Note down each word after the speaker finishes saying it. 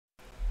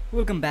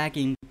Welcome back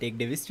in Tec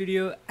Dev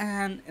Studio,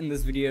 and in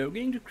this video we're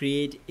going to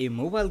create a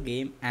mobile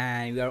game,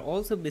 and we are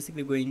also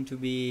basically going to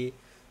be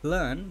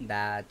learn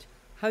that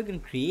how you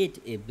can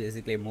create a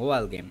basically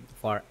mobile game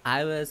for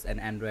iOS and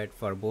Android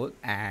for both,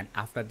 and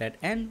after that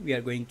end we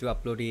are going to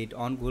upload it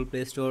on Google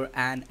Play Store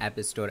and App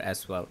Store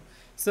as well.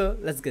 So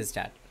let's get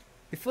started.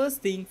 The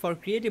first thing for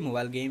create a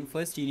mobile game,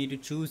 first you need to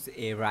choose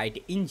a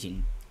right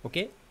engine.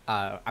 Okay,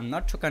 I'm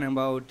not talking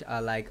about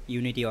like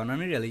Unity or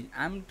Unreal.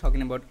 I'm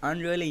talking about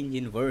Unreal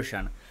Engine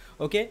version.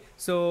 Okay,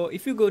 so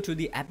if you go to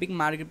the Epic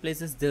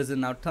marketplaces, there's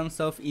now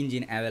tons of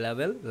engine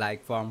available,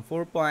 like from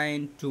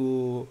 4.0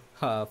 to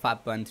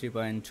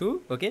 5.3.2.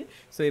 okay,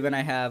 so even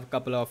I have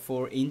couple of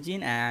 4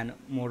 engine and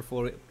more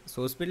 4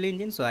 source build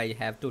engine, so I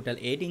have total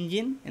 8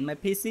 engine in my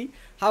PC.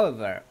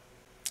 However,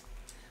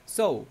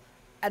 so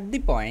at the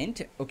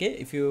point, okay,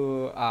 if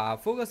you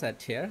focus at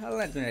here,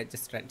 let me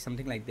just write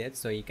something like that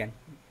so you can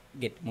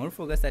get more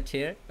focus at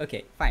here.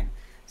 Okay, fine.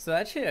 So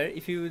at here,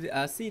 if you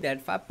see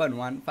that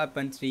 5.1,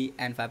 5.3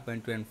 and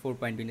 5.2 and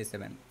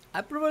 4.27,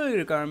 I probably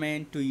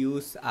recommend to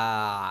use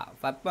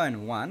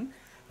 5.1.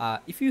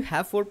 If you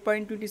have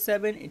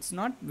 4.27, it's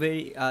not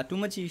very too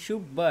much issue,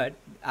 but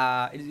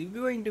it's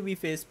going to be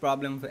face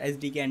problem for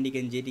SDK, NDK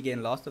and JTK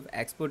and loss of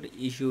export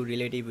issue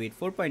related with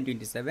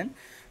 4.27.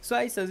 So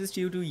I suggest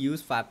you to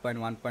use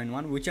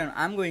 5.1.1, which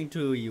I'm going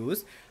to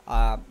use.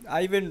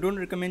 I even don't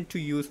recommend to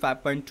use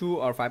 5.2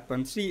 or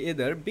 5.3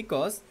 either,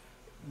 because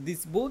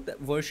these both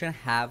version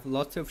have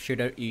lots of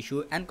shader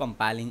issue and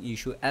compiling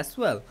issue as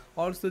well.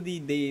 Also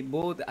they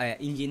both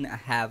engine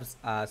have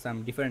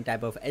some different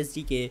type of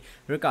SDK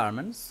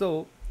requirements.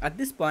 So at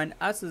this point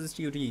I suggest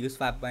you to use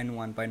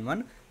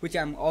 5.1.1, which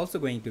I'm also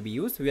going to be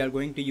used. We are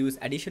going to use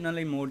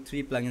additionally more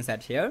 3 plugins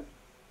at here: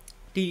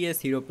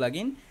 TDS Hero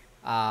plugin,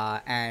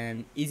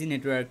 and Easy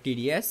Network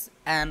TDS,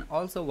 and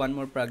also one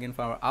more plugin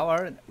for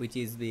our, which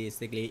is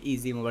basically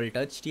Easy Mobile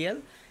Touch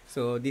TL.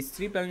 So these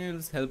 3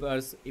 plugins help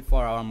us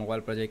for our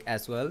mobile project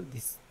as well.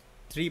 These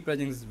 3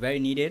 plugins is very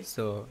needed,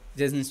 so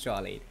just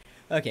install it.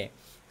 Okay,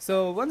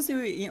 so once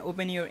you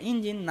open your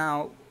engine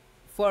now,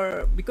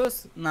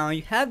 because now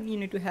you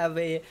need to have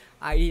a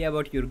idea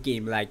about your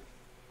game, like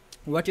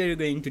what are you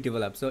going to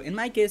develop. So in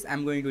my case,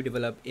 I'm going to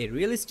develop a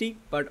realistic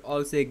but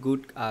also a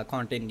good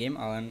content game,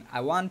 and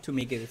I want to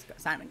make it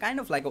kind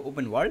of like an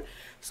open world.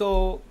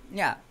 So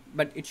yeah,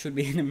 but it should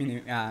be in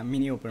a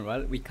mini open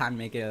world. We can't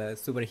make a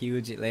super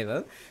huge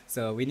level,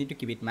 so we need to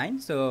keep it in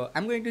mind. So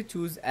I'm going to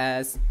choose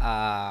as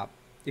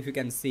if you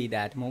can see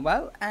that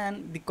mobile,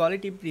 and the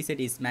quality preset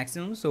is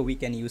maximum, so we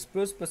can use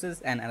post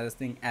process and other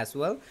thing as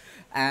well.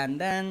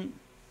 And then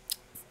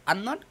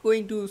I'm not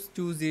going to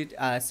choose it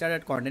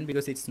started content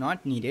because it's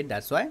not needed,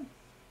 that's why.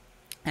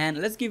 And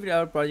let's give it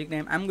our project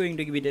name. I'm going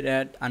to give it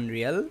at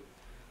Unreal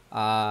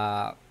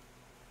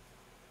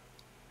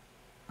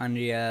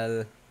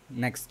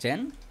next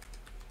gen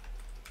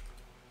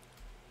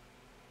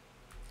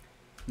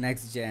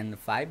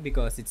 5,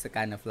 because it's a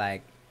kind of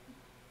like,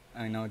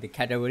 the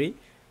category,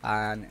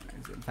 and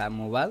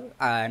mobile.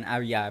 And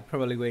yeah,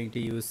 probably going to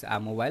use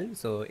mobile,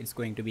 so it's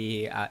going to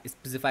be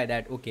specify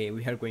that okay,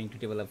 we are going to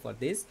develop for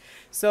this.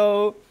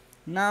 So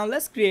now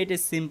let's create a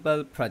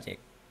simple project.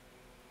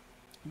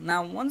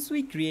 Now once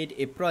we create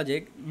a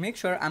project, make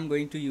sure I'm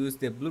going to use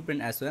the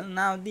blueprint as well.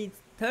 Now the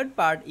third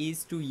part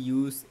is to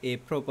use a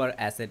proper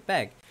asset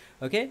pack.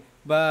 Okay,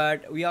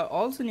 but we are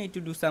also need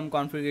to do some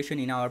configuration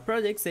in our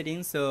project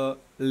settings. So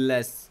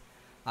let's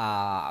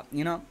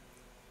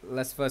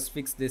let's first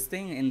fix this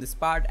thing in this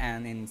part,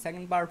 and in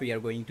second part we are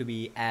going to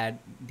be add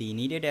the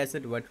needed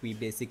asset what we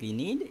basically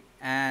need,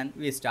 and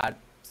we start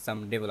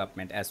some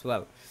development as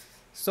well.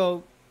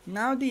 So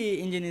now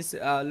the engine is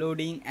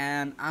loading,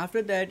 and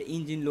after that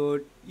engine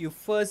load, your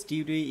first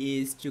duty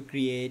is to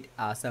create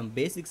some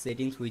basic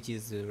settings, which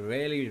is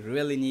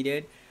really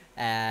needed.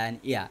 And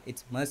yeah,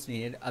 it's must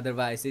needed,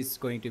 otherwise it's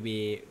going to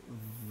be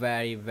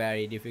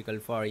very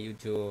difficult for you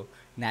to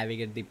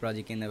navigate the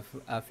project in the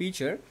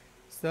future.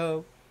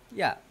 So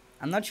yeah,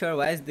 I'm not sure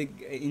why is the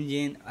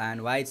engine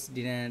and why it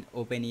didn't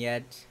open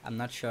yet. I'm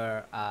not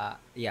sure.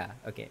 Yeah,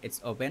 okay, it's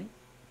open.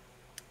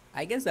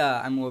 I guess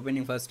I'm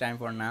opening first time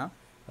for now,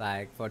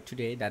 like for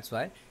today, that's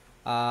why.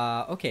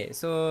 Okay,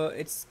 so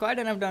it's quite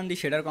enough done the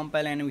shader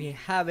compile, and we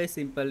have a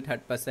simple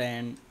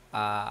 30%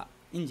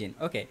 engine.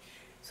 Okay,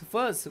 so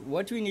first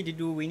what we need to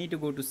do, we need to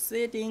go to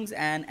settings,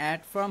 and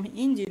add from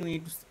engine we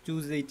need to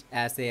choose it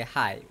as a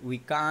high. We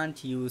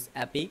can't use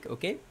epic.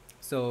 Okay,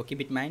 so keep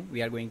it in mind,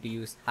 we are going to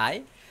use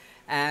high.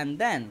 And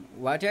then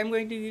what I'm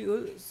going to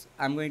use,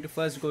 I'm going to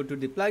first go to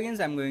the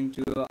plugins. I'm going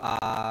to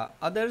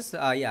others.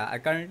 Yeah, I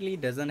currently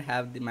doesn't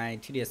have my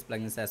TDS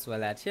plugins as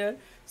well at here,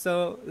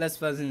 so let's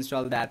first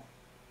install that.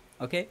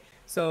 Okay,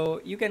 so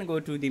you can go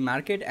to the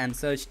market and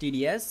search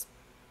TDS,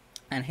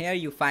 and here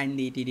you find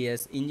the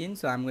TDS engine.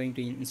 So I'm going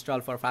to install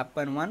for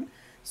 5.1.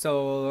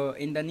 so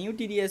in the new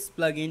TDS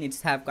plugin,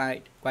 it's have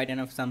quite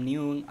enough some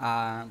new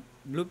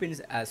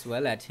blueprints as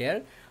well at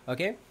here.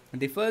 Okay,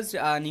 the first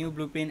new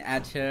blueprint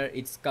at here,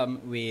 it's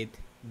come with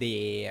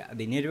the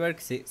network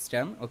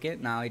system. Okay,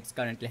 now it's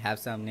currently have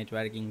some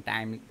networking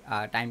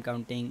time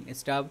counting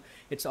stuff.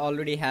 It's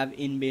already have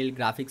inbuilt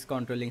graphics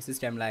controlling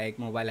system like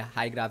mobile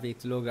high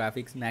graphics, low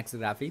graphics, max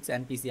graphics,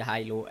 and PC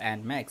high, low,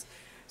 and max.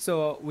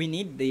 So we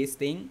need this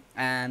thing.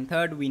 And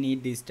third, we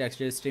need this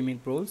texture streaming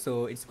pro,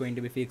 so it's going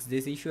to be fix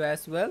this issue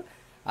as well.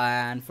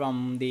 And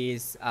from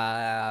this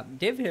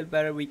dev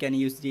helper, we can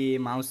use the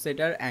mouse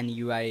setter and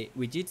UI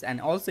widgets, and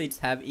also it's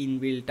have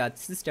inbuilt touch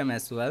system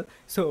as well,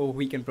 so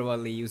we can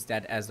probably use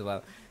that as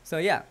well. So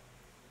yeah,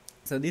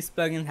 so this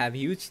plugin have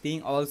huge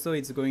thing. Also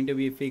it's going to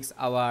be fix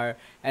our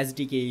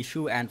SDK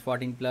issue and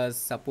 14 plus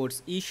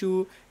supports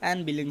issue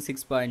and billing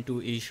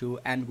 6.2 issue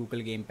and Google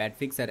Gamepad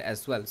fixer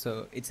as well.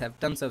 So it's have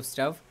tons of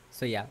stuff.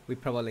 So yeah, we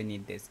probably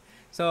need this.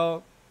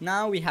 So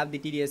now we have the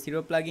TDS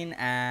Hero plugin,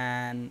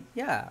 and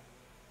yeah,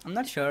 I'm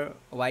not sure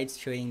why it's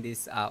showing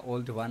this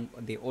old one,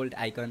 the old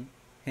icon.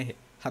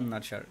 I'm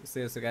not sure.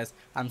 Seriously guys,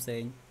 I'm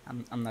saying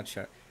I'm not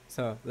sure.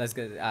 So let's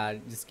go,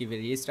 just give it a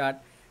restart.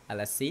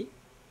 Let's see.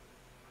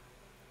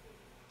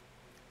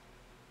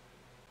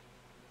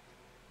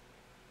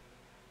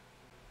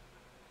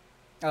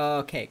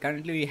 Okay,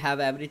 currently we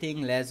have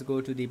everything. Let's go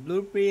to the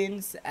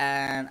blueprints,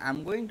 and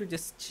I'm going to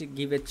just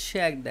give a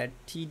check that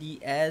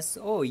TDS.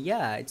 Oh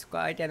yeah, it's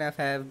quite enough.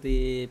 Have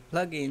the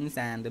plugins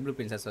and the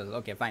blueprints as well.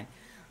 Okay, fine.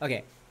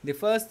 Okay, the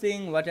first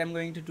thing what I'm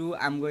going to do,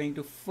 I'm going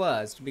to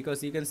first,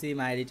 because you can see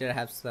my editor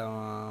have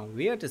some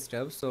weird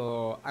stuff,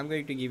 so I'm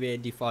going to give a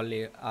default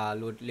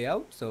load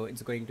layout. So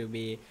it's going to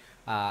be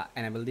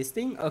enable this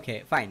thing.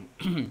 Okay, fine.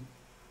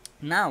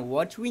 Now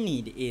what we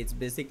need is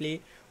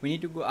basically we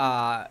need to go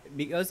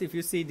because if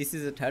you see this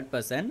is a third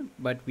person,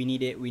 but we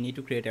need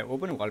to create an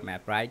open world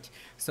map, right?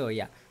 So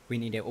yeah, we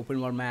need an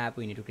open world map.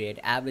 We need to create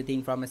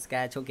everything from a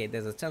sketch. Okay,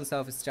 there's a tons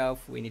of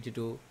stuff we need to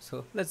do,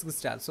 so let's go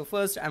start. So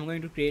first I'm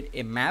going to create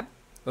a map.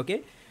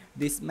 Okay,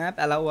 this map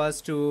allow us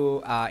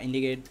to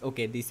indicate,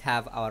 okay, this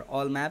have our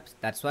all maps,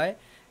 that's why.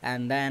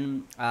 And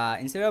then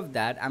instead of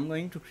that, I'm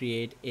going to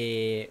create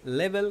a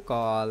level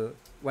called,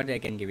 what I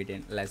can give it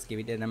in, let's give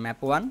it in a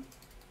map 1.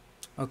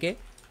 Okay,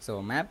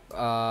 so map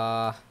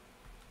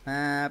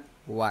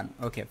 1.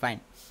 Okay,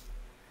 fine.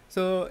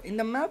 So in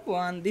the map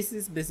 1, this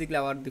is basically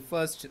our the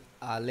first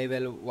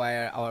level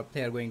where our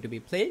player going to be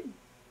played.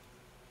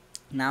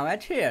 Now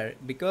at here,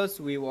 because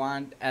we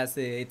want as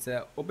it's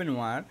a open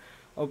world,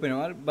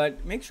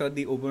 but make sure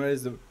the open world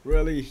is a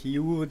really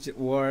huge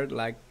world,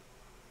 like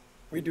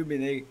we do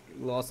make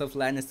lots of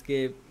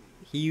landscape,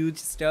 huge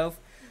stuff.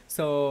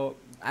 So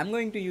I'm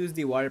going to use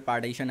the world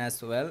partition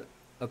as well.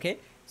 Okay,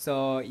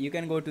 so you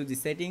can go to the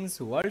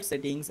settings, world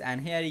settings,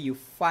 and here you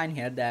find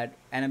here that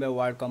enable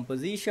world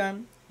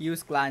composition,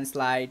 use client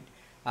slide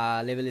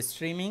level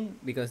streaming,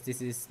 because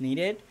this is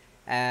needed.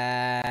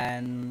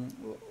 And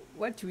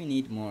what we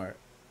need more,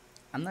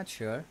 I'm not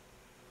sure.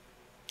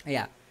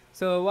 Yeah,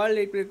 so world,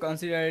 it will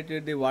consider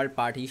it the world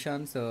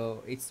partition,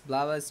 so it's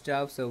blah blah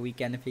stuff, so we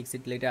can fix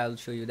it later. I'll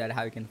show you that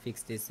how you can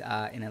fix this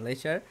in a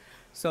later.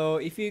 So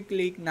if you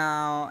click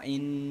now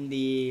in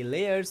the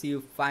layers,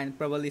 you find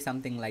probably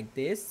something like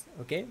this.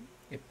 Okay,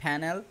 a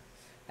panel,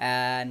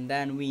 and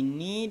then we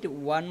need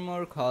one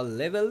more called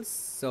levels,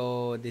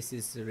 so this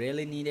is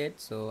really needed.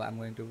 So I'm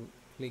going to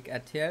click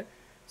at here.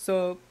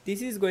 So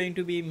this is going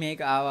to be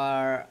make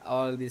our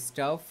all this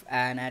stuff,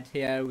 and at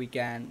here we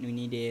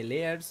need a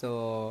layer.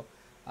 So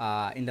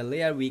in the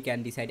layer we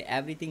can decide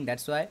everything,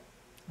 that's why.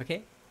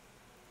 Okay,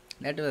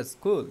 that was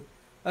cool.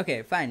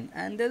 Okay, fine.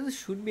 And there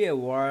should be a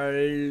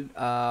world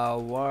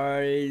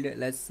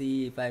let's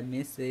see if I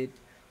miss it.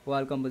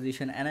 World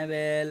composition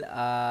enable.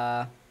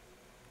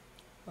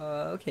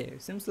 Okay,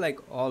 seems like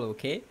all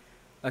okay.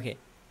 Okay,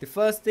 the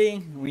first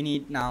thing we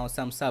need now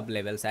some sub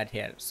levels at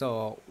here,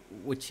 so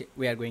which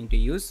we are going to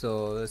use.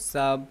 So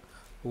sub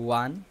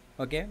 1,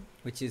 okay,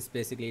 which is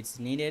basically it's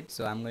needed.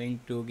 So I'm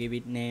going to give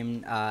it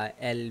name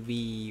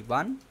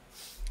LV1,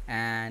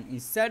 and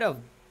instead of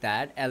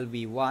that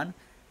LV1,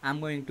 I'm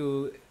going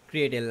to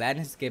create a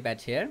landscape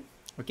at here.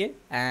 Okay,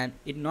 and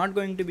it not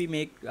going to be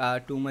make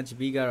too much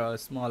bigger or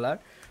smaller.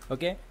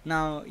 Okay,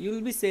 now you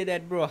will be say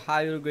that, bro, how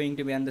you're going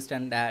to be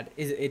understand that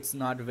it's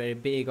not very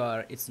big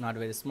or it's not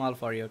very small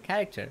for your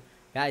character.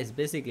 Guys,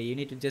 basically you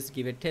need to just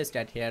give a test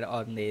at here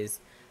on this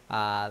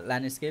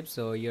landscape,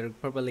 so you'll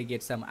probably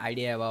get some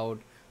idea about,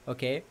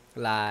 okay,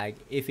 like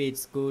if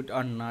it's good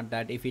or not,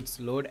 that if it's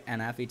load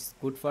enough, it's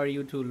good for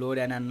you to load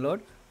and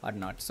unload or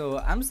not. So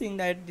I'm seeing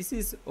that this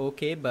is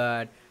okay,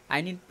 but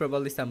I need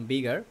probably some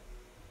bigger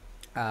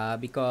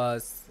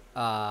because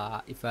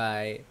if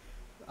I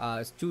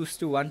choose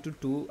to 1 to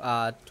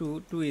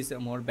 2, 2 is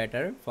more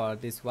better for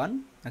this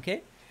one.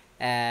 Okay,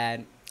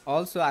 and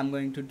also I'm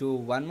going to do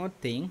one more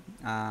thing.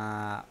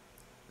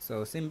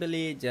 So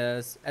simply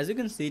just, as you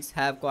can see, it's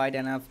have quite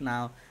enough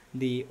now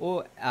the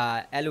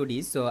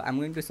LOD. So I'm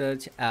going to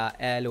search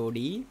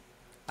LOD.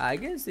 I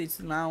guess it's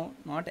now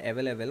not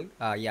available.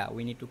 Yeah,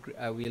 we need to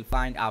we'll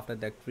find after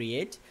the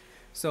create.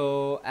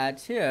 So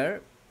at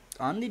here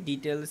on the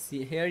details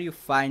here you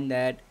find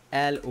that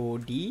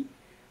LOD.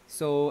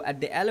 So at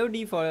the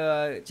LOD,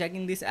 for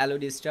checking this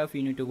LOD stuff,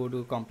 you need to go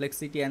to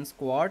complexity and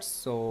squads.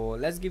 So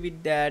let's give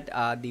it that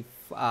the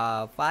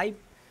 5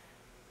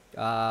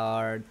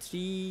 or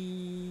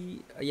 3.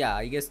 Yeah,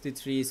 I guess the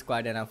 3 is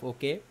quite enough.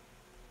 Okay,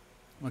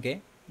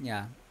 okay,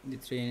 yeah, the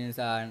 3 is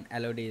an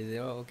LOD is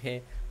 0.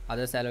 Okay,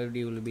 others LOD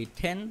will be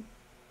 10,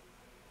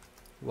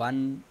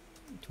 1,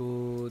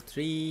 2,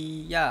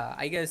 3. Yeah,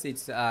 I guess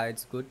it's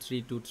good.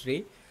 3, 2,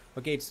 3.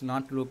 Okay, it's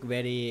not look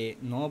very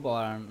noob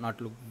or not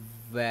look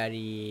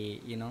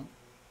very,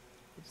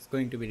 it's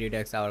going to be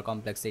reduce our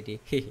complexity.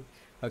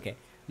 Okay,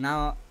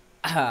 now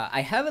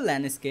I have a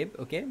landscape.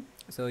 Okay,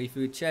 so if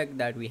you check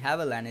that we have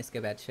a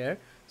landscape at here,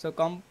 so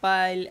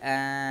compile,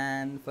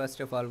 and first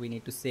of all we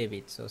need to save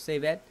it. So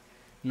save it.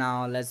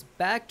 Now let's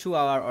back to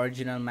our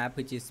original map,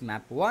 which is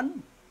map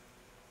 1,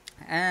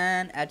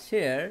 and at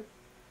here,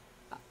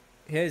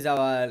 here's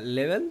our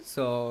level.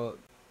 So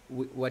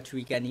what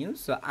we can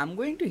use, so I'm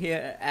going to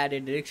here add a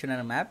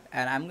directional map,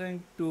 and I'm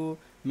going to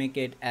make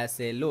it as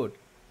a load.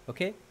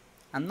 Okay,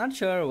 I'm not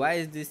sure why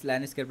is this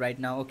landscape right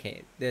now.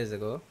 Okay, there's a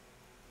go.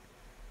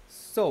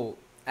 So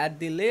at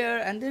the layer,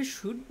 and there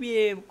should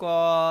be a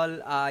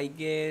call, I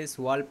guess,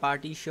 wall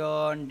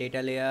partition,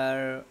 data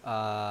layer,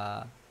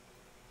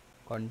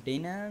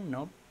 container,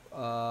 nope,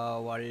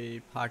 wall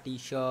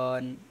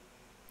partition,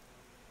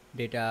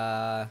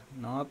 data,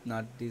 nope,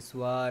 not this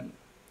one,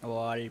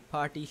 wall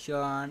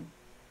partition,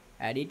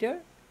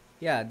 editor.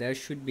 Yeah, there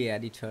should be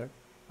editor.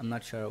 I'm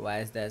not sure why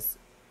is this,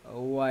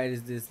 why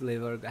is this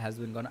lever has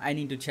been gone. I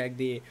need to check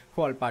the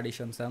wall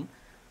partition some.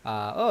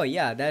 Oh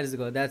yeah, that is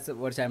good. That's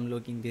what I'm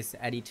looking, this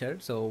editor.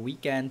 So we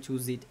can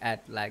choose it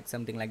at like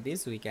something like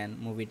this. We can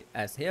move it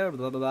as here,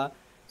 blah blah blah.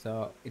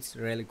 So it's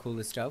really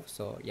cool stuff.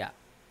 So yeah,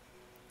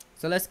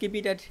 so let's keep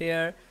it at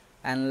here,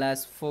 and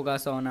let's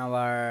focus on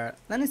our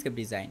landscape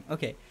design.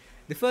 Okay,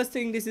 the first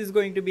thing, this is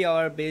going to be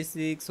our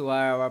basics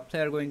where our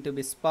player going to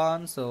be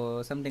spawned.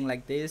 So something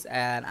like this,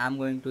 and I'm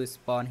going to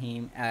spawn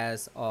him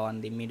as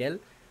on the middle.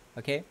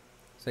 Okay,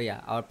 so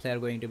yeah, our player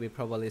going to be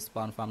probably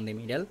spawn from the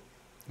middle.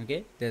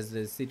 Okay, there's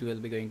the city will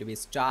be going to be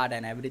start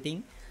and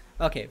everything.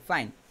 Okay,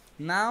 fine.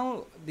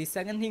 Now the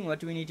second thing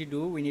what we need to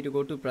do, we need to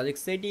go to project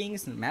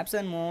settings, maps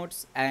and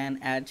modes, and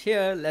at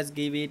here let's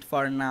give it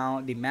for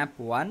now the map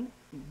 1,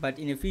 but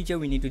in the future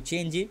we need to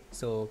change it,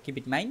 so keep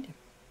it in mind.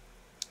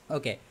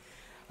 Okay,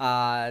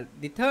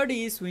 the third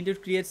is we need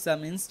to create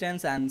some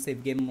instance and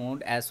save game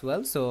mode as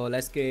well. So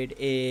let's create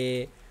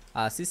a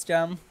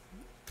system.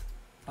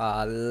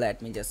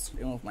 Let me just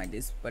remove my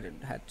this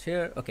button hat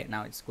here. Okay,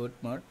 now it's good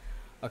more.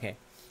 Okay,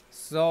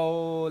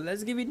 so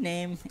let's give it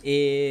name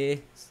a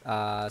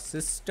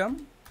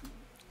system.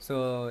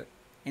 So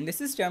in the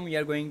system we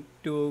are going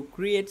to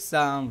create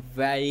some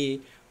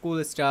very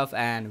cool stuff,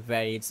 and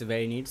it's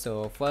very neat.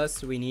 So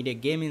first we need a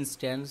game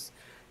instance.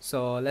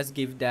 So let's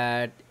give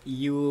that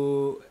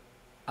inc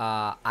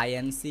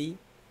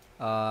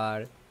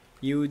or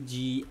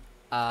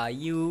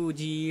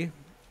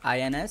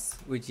ugins,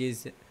 which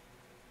is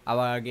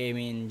our game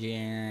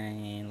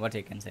engine, what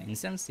I can say,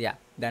 instance. Yeah,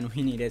 then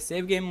we need a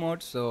save game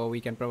mode, so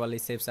we can probably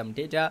save some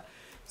data.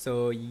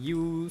 So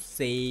you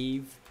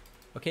save,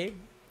 okay,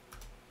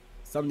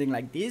 something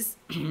like this.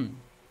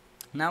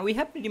 Now we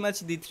have pretty much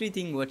the 3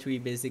 things what we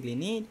basically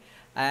need,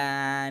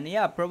 and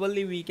yeah,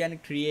 probably we can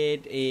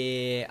create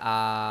a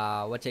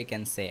what I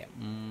can say,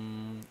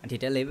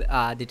 data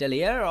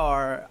layer,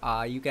 or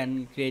you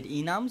can create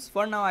enums.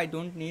 For now I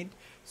don't need,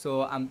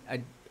 so I'm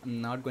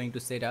not going to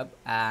set up.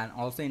 And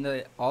also in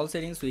the all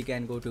settings we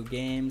can go to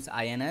games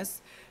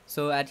ins.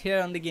 So at here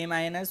on the game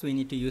ins we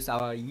need to use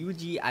our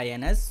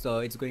ugins, so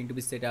it's going to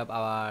be set up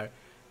our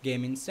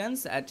game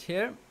instance at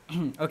here.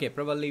 Okay,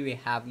 probably we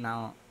have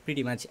now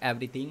pretty much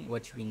everything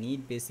what we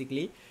need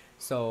basically.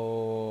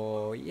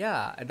 So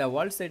yeah, at the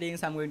world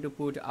settings I'm going to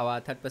put our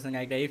third person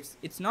character.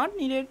 It's not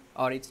needed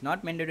or it's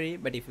not mandatory,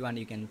 but if you want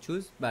you can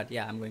choose, but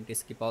yeah, I'm going to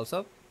skip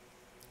also.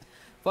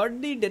 For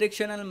the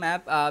directional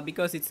map,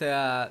 because it's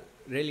a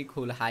really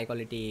cool high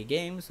quality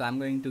game, so I'm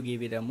going to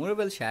give it a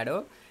movable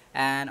shadow,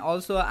 and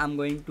also I'm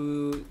going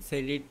to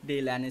set it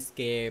the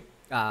landscape,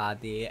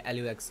 the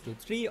lux to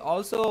 3.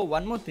 Also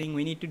one more thing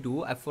we need to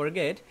do, I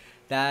forget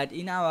that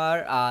in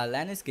our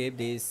landscape,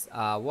 this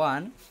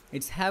one,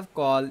 it's have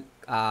called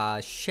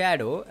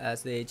shadow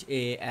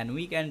sha, and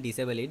we can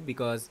disable it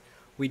because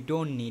we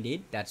don't need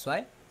it, that's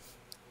why.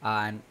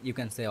 And you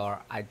can say,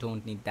 or I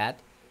don't need that.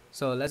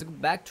 So let's go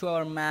back to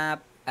our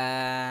map,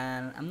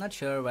 and I'm not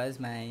sure where is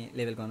my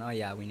level going. Oh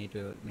yeah, we need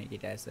to make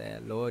it as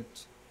a load.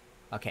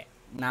 Okay,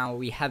 now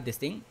we have this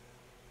thing,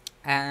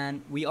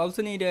 and we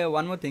also need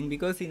one more thing,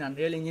 because in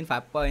Unreal Engine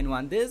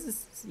 5.1 there's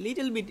this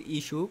little bit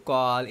issue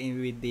called in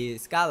with the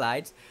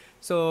skylights.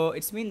 So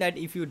it's mean that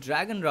if you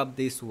drag and drop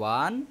this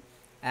one,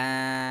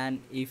 and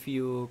if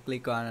you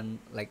click on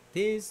like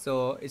this,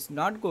 so it's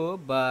not go,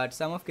 but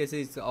some of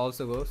cases it's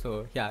also go.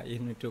 So yeah, you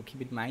need to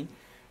keep it in mind.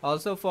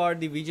 Also for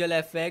the visual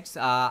effects,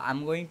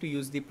 I'm going to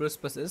use the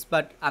process,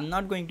 but I'm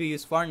not going to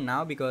use for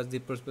now because the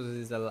process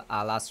is the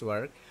last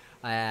work.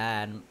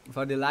 And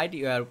for the light,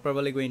 you are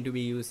probably going to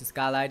be use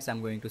skylights.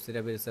 I'm going to set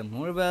up with some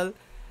movable,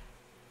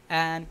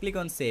 and click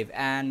on save.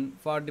 And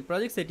for the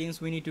project settings,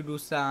 we need to do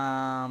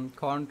some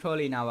control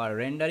in our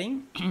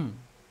rendering.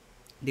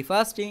 The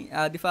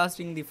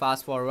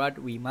fast forward,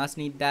 we must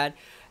need that,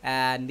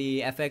 and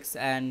the fx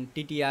and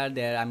ttr,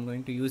 there I'm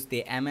going to use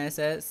the mass,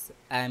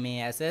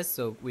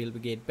 so we'll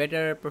get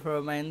better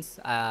performance,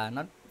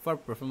 not for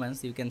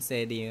performance, you can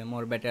say the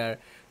more better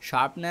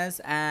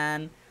sharpness.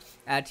 And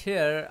at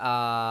here,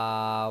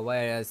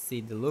 where I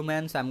see the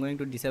lumen, so I'm going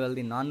to disable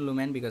the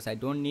non-lumen because I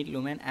don't need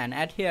lumen. And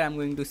at here I'm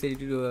going to set it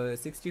to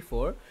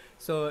 64,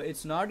 so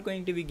it's not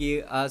going to be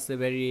give us a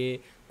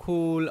very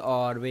cool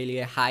or really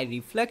high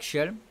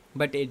reflection,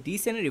 but a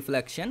decent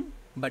reflection,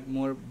 but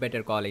more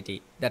better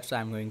quality. That's why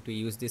I'm going to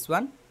use this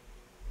one.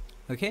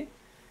 Okay.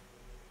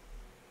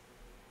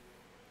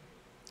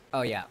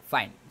 Oh yeah,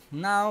 fine.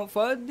 Now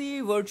for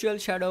the virtual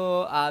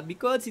shadow,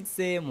 because it's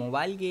a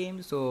mobile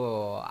game,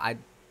 so I'm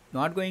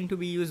not going to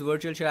be use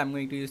virtual shadow, I'm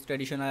going to use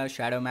traditional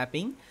shadow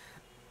mapping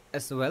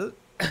as well.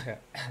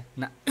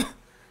 now,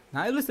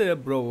 now you'll say,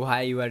 bro,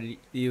 why you are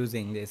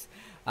using this,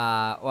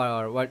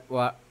 or what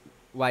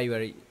why you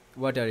are,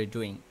 what are you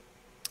doing?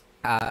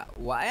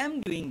 Why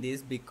I'm doing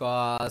this,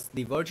 because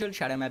the virtual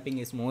shadow mapping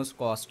is most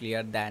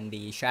costlier than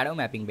the shadow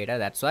mapping beta,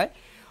 that's why.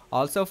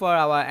 Also for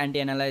our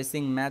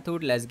anti-aliasing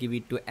method, let's give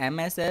it to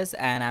MSS,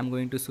 and I'm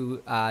going to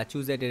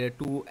choose it at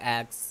a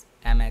 2x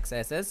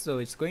MXSS, so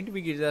it's going to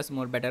be give us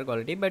more better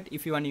quality. But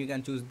if you want, you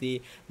can choose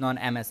the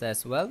non-MS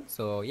as well.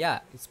 So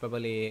yeah, it's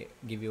probably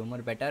give you more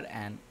better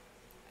and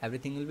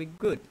everything will be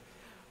good.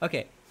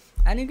 Okay,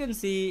 and you can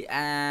see,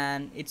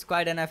 and it's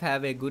quite enough,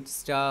 have a good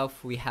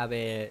stuff. We have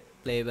a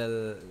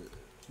playable,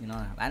 you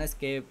know,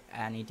 landscape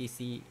and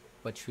etc,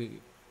 what we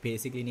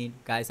basically need.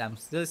 Guys, I'm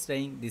still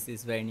saying this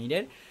is very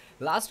needed.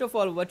 Last of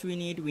all, what we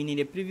need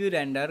a preview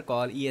render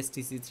called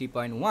ESTC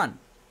 3.1.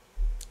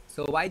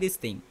 so why this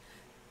thing?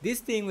 This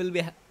thing will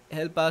be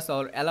help us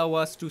or allow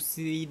us to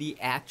see the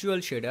actual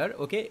shader.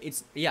 Okay,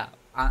 it's, yeah,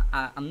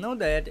 I know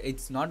that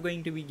it's not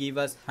going to be give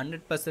us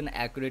 100%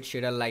 accurate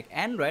shader like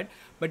Android,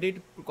 but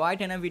it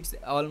quite enough, it's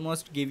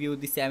almost give you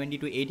the 70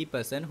 to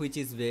 80%, which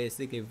is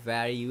basically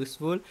very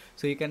useful.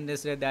 So you can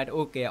just say that,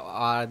 okay,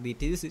 are the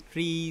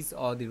trees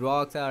or the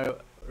rocks are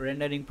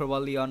rendering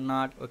properly or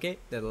not. Okay,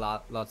 there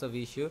are lots of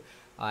issue,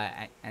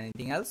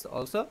 anything else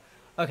also.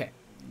 Okay,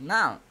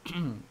 now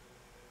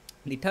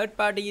the third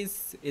part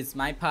is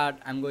my part.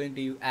 I'm going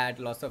to add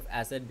lots of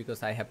assets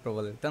because I have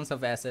probably tons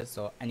of assets,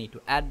 so I need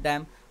to add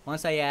them.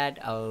 Once I add,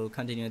 I'll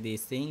continue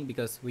this thing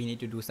because we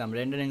need to do some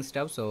rendering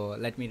stuff. So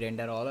let me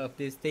render all of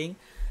this thing,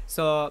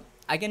 so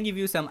I can give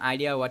you some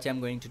idea what I'm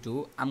going to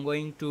do. I'm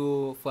going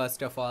to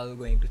first of all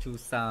going to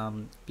choose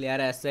some player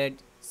asset,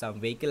 some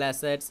vehicle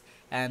assets,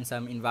 and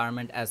some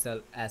environment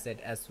asset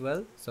as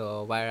well,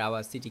 so where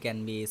our city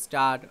can be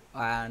start.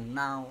 And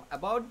now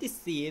about the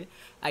seed,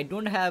 I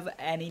don't have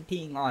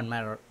anything on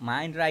my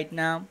mind right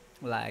now,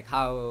 like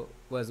how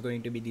was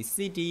going to be the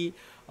city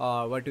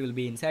or what will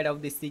be inside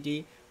of the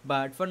city.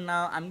 But for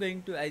now, I'm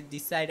going to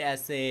decide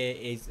as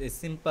a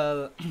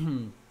simple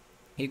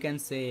you can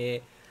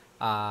say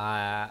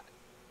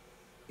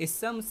it's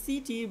some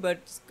city, but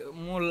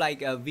more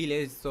like a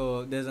village,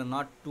 so there's a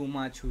not too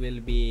much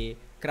will be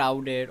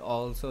crowded.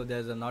 Also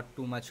there's a not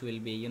too much will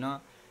be, you know,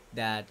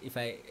 that if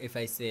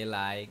I say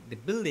like the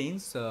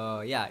buildings, so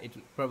yeah, it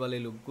will probably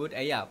look good.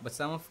 Yeah, but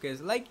some of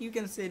case, like you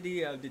can say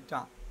the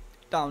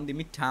the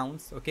mid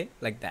towns, okay,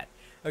 like that.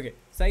 Okay,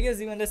 so I guess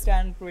you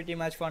understand pretty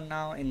much for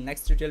now. In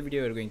next tutorial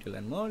video we're going to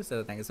learn more,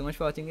 so thank you so much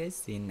for watching, guys.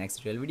 See you in next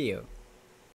tutorial video.